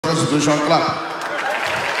such situation, clap.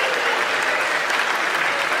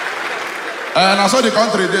 And I saw the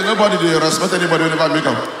country, nobody they respect anybody who never make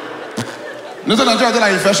up. Nothing Nigeria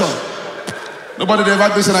like infection. Nobody they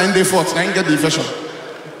ever listen in day fault, I ain't get the infection.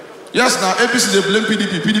 Yes, now APC they blame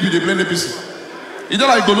PDP, PDP they blame APC. You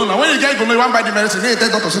don't like Golo now. When you get Golo, you want to buy the medicine, you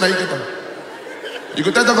tell doctor say that you get them. You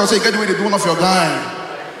could tell doctor say get the way they do one of your guy.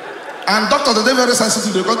 And doctors they're very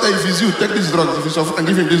sensitive, they can't tell if it's you, take these drugs, if it's your and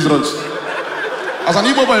give him these drugs. As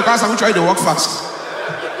an Igbo boy, you can't say which way they work fast.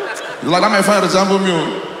 Like that my friend resemble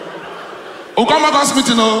me. Oh, come back house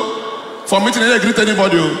meeting, for meeting, they greet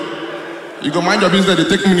anybody. You go mind your business, they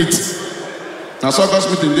take minutes. Now, so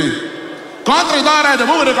God's meeting day. Country don't ready, the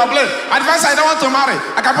moment they complain. Advance, I don't want to marry.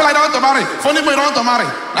 I can I don't want to marry. Funny boy, don't want to marry.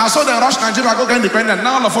 Now, so they rush Nigeria, go get independent.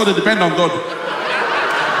 Now, all of us, they depend on God.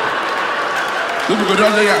 Look, we go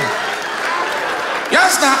down there.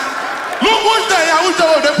 Yes, now. Look, who's there? Who's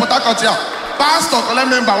there? They put a cut here. Pastor, collect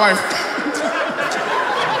member wife.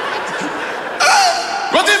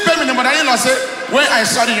 What did pay me? The mother-in-law say, when I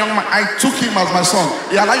saw the young man, I took him as my son.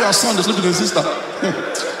 He allowed your son to sleep with his sister.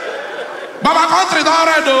 But my country don't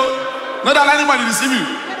ready though. Not allow anybody to deceive you.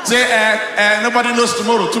 Say, nobody knows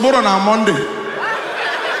tomorrow. Tomorrow now Monday.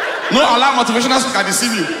 No allow motivational speaker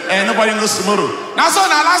deceive you. Nobody knows tomorrow. Now so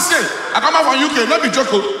now last year, I come out from UK, not be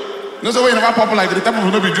joke. No say way never popular like the type of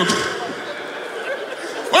no be joke.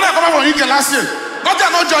 When I come out from UK last year, not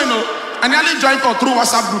I no join no. I nearly joined through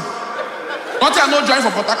WhatsApp group. Not I no join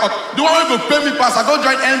for Port Harcourt. The one who go pay me pass, I go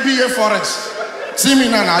join NBA Forex. See me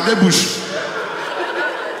now, Ade Bush.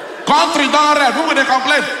 Country don't red. Who will they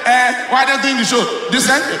complain? Why they doing the show? This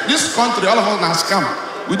country, all of us now scam.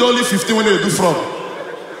 We don't leave 15 when they do fraud.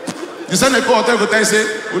 The same they go hotel go tell say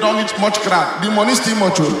we don't need much crowd. The money still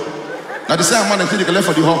much. Now the same man they collect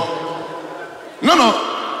for the hall. No.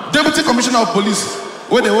 Deputy Commissioner of Police,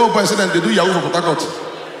 where the whole boy said that they do Yahoo for Port Harcourt.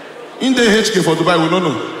 In the HK for Dubai, we don't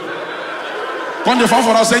know. When they found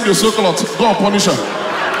for us, send your so cloth, go and punish her.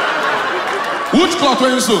 Which cloth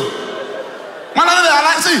when you so? Man,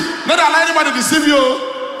 not allow anybody to deceive you.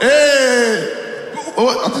 Hey,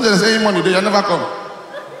 I think there's any money there, you never come.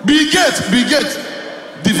 Be gate.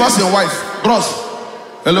 Divorce your wife. Bros.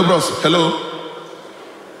 Hello, bros. Hello.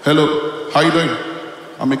 How you doing?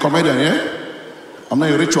 I'm a comedian, yeah? I'm not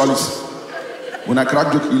a ritualist. When I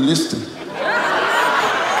crack joke, you listen.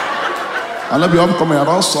 I love you upcoming, I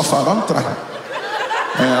don't suffer, I don't try.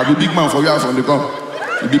 I'll be big man for you from the come.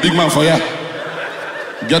 You'll be big man for you.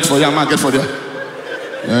 Get for you, man, get for you.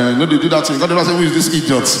 No, they do that thing. God never say, who is this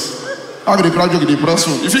idiot? How can they crack joke in the press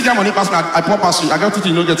room? If you get money pass me, I pour pass you. I get it,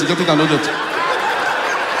 you don't get it, get it, I don't get it.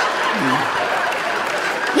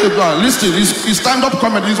 Listen, it's stand-up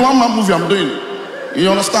comedy. It's one-man movie I'm doing. You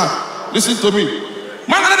understand? Listen to me.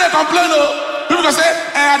 Man, they complain, though. People can say,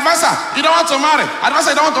 advisor, you don't want to marry. Advisor,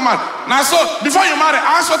 you don't want to marry. Now, so, before you marry,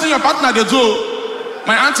 ask what your partner they do.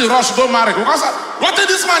 My auntie Rush, go marry. Because, what did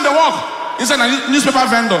this man they work? He's a newspaper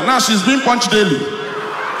vendor. Now, she's being punched daily.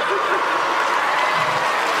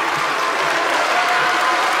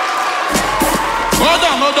 Hold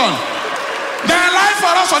on. They lie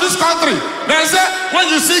for us for this country. They say, when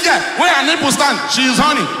you see girl, where her nipple stand, she is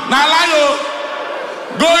honey. Now lie yo.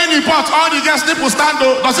 Go in the pot, all the girls nipple stand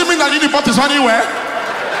though. Does it mean that in the pot is honey where?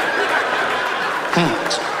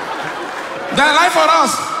 They lie for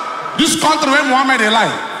us. This country where Muhammad they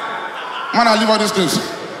lie. Man, I leave all these things.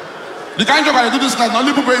 The kind of joke I do this night,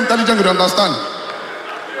 only people intelligent will understand.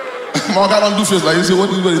 My guy don't do face like you say,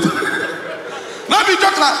 what is it? Not be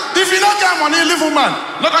joke like, if you don't get money, leave woman.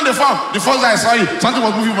 Look on the farm. The first day I saw you, something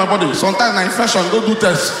was moving in my body. Sometimes na infection, go do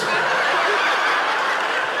test.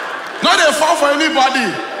 Not they fall for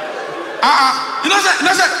anybody. You know say,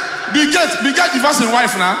 Bill Gates divorcing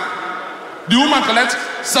wife now. The woman collect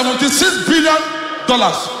 $76 billion.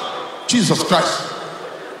 Jesus Christ.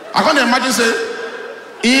 I can't imagine say,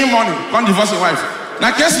 money, can't divorce your wife.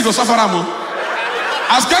 Now, guess you go suffer more.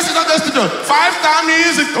 As guess you don't go studio. 5-star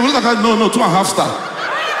music. No, 2.5 star.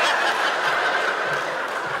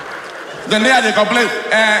 Then they complain.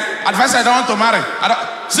 Advice I don't want to marry.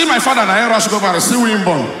 See my father now, rush go marry. See him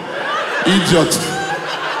born. Idiot.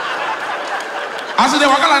 I said,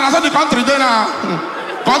 they walk like I said the country then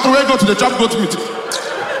country where go to the chop goat meat.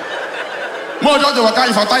 More just the waka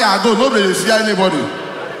if I tire I go, nobody fear anybody.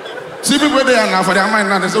 See people there now for their mind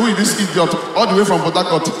now, they say, who is this idiot? All the way from Port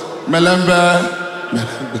Harcourt. Melembe.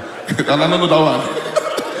 And I don't know that one.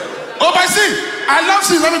 Oh, but see, I love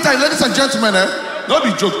seeing, let me tell you, ladies and gentlemen, don't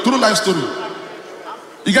be joke, true life story.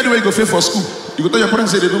 You get the way you go fail for school. You go tell your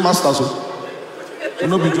parents say they do masters. So.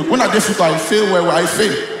 No be joke. When I get foot, I fail where I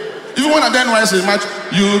fail. Even when I did NYC match,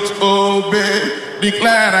 youth obey,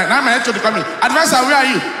 declare. And I'm an to come in. Advisor, where are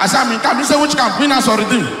you? I said, I'm in camp. He said, which camp? Winners or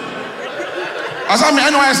redeem? I said, I'm in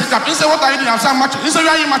NYC camp. He said, what are you doing? I said, I'm matching. He said,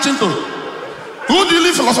 where are you matching to? Who do you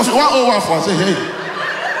leave philosophy 101 for? I say, hey.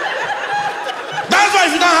 That's why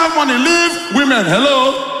if you don't have money, leave women.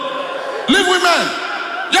 Hello? Leave women.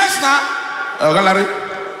 Yes, now.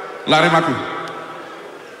 Larry Maku.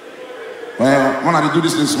 When I do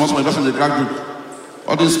this thing, most of my person they grab you.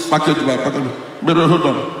 All this package by package. Better hold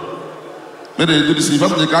on. Maybe they do this. If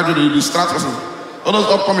they grab you, they distract person. All those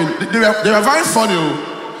upcoming, they were very funny.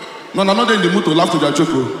 No, they're in the mood to laugh to their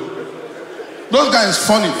joke. Those guys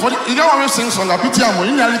funny. You get one who sings on the PTM,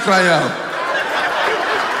 you nearly cry out.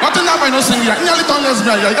 Nothing that by no singing. You nearly turn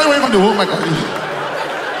lesbian. You can't wait for the whole mic.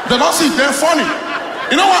 They don't see. They're funny.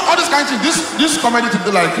 You know what? All this kind of thing. This comedy thing,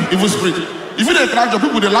 like evil spirit. If you dey crack joke,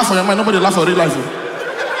 people they laugh for your mind. Nobody laugh for real life.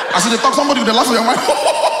 As they talk, somebody they laugh for your mind.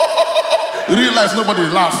 Real life, nobody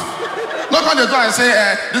laugh. No kind they do and say,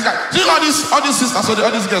 this guy. See all these sisters,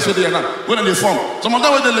 all these girls, so they are now when they form. Some of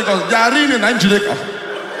them when they Lagos, they are really in Nigeria.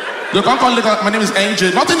 They can't call Lagos. My name is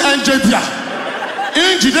NJ. Not in NJ there.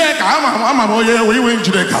 In Judeka, I'm we in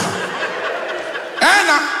Judeka. And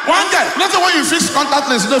one guy, let's say when you fix contact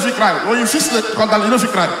lens, you don't feel cry. When you fix the contact lens, you don't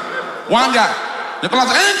feel cry. One guy, they call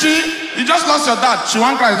us NG, you just lost your dad. She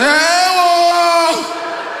won't cry. Hey,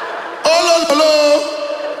 hello.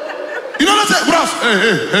 You know what I say, bros?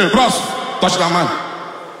 Hey, bros, touch that man.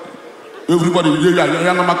 Everybody, you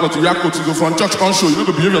are not close. You are close to go from church on show. You need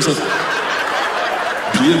to behave yourself.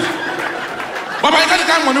 Behave. But you can't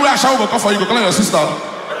come when we are shouting for you. Go call your sister.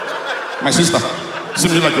 My sister. See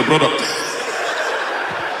me like your brother.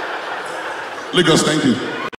 Lagos, thank you.